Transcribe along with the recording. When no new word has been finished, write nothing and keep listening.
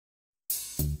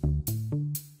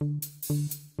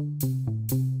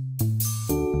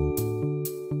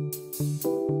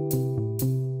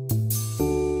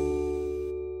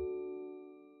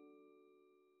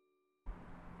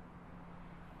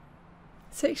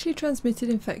Sexually transmitted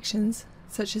infections,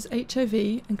 such as HIV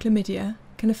and chlamydia,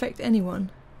 can affect anyone.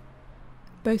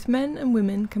 Both men and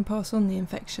women can pass on the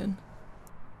infection.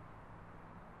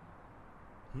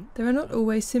 There are not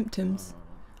always symptoms.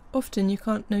 Often you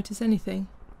can't notice anything,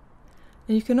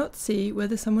 and you cannot see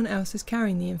whether someone else is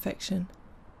carrying the infection.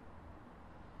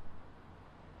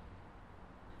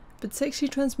 But sexually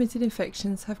transmitted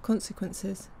infections have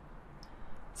consequences.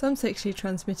 Some sexually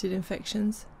transmitted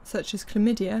infections, such as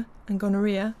chlamydia and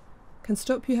gonorrhea, can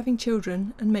stop you having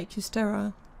children and make you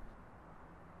sterile.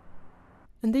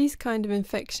 And these kind of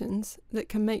infections that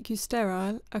can make you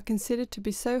sterile are considered to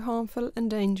be so harmful and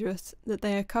dangerous that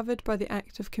they are covered by the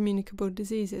Act of Communicable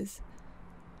Diseases.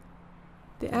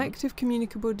 The Act of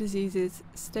Communicable Diseases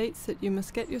states that you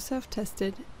must get yourself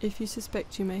tested if you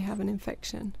suspect you may have an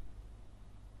infection.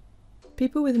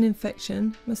 People with an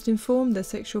infection must inform their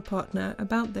sexual partner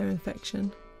about their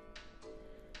infection.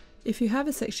 If you have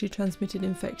a sexually transmitted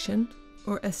infection,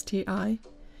 or STI,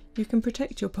 you can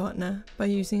protect your partner by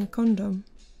using a condom.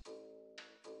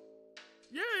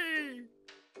 Yay!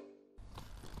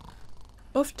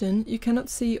 Often you cannot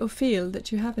see or feel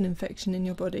that you have an infection in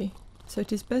your body, so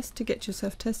it is best to get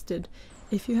yourself tested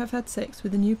if you have had sex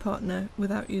with a new partner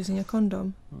without using a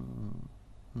condom.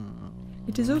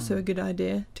 It is also a good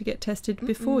idea to get tested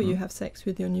before you have sex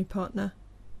with your new partner.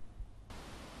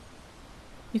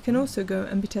 You can also go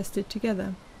and be tested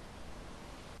together.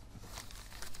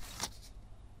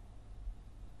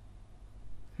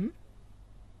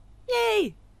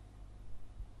 Yay!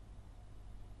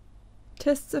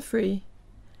 Tests are free,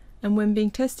 and when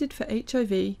being tested for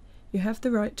HIV, you have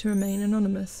the right to remain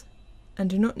anonymous, and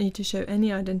do not need to show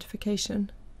any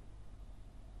identification.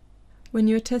 When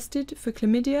you are tested for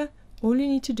chlamydia, all you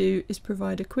need to do is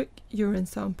provide a quick urine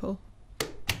sample.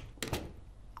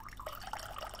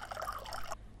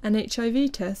 An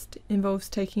HIV test involves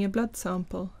taking a blood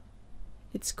sample.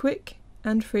 It's quick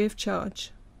and free of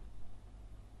charge.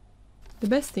 The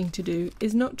best thing to do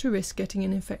is not to risk getting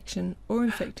an infection or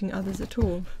infecting others at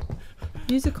all.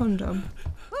 Use a condom.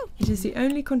 It is the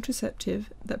only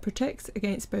contraceptive that protects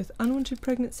against both unwanted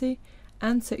pregnancy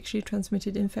and sexually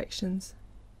transmitted infections.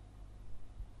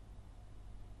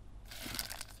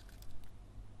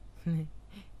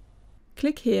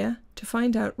 Click here to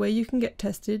find out where you can get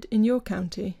tested in your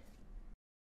county.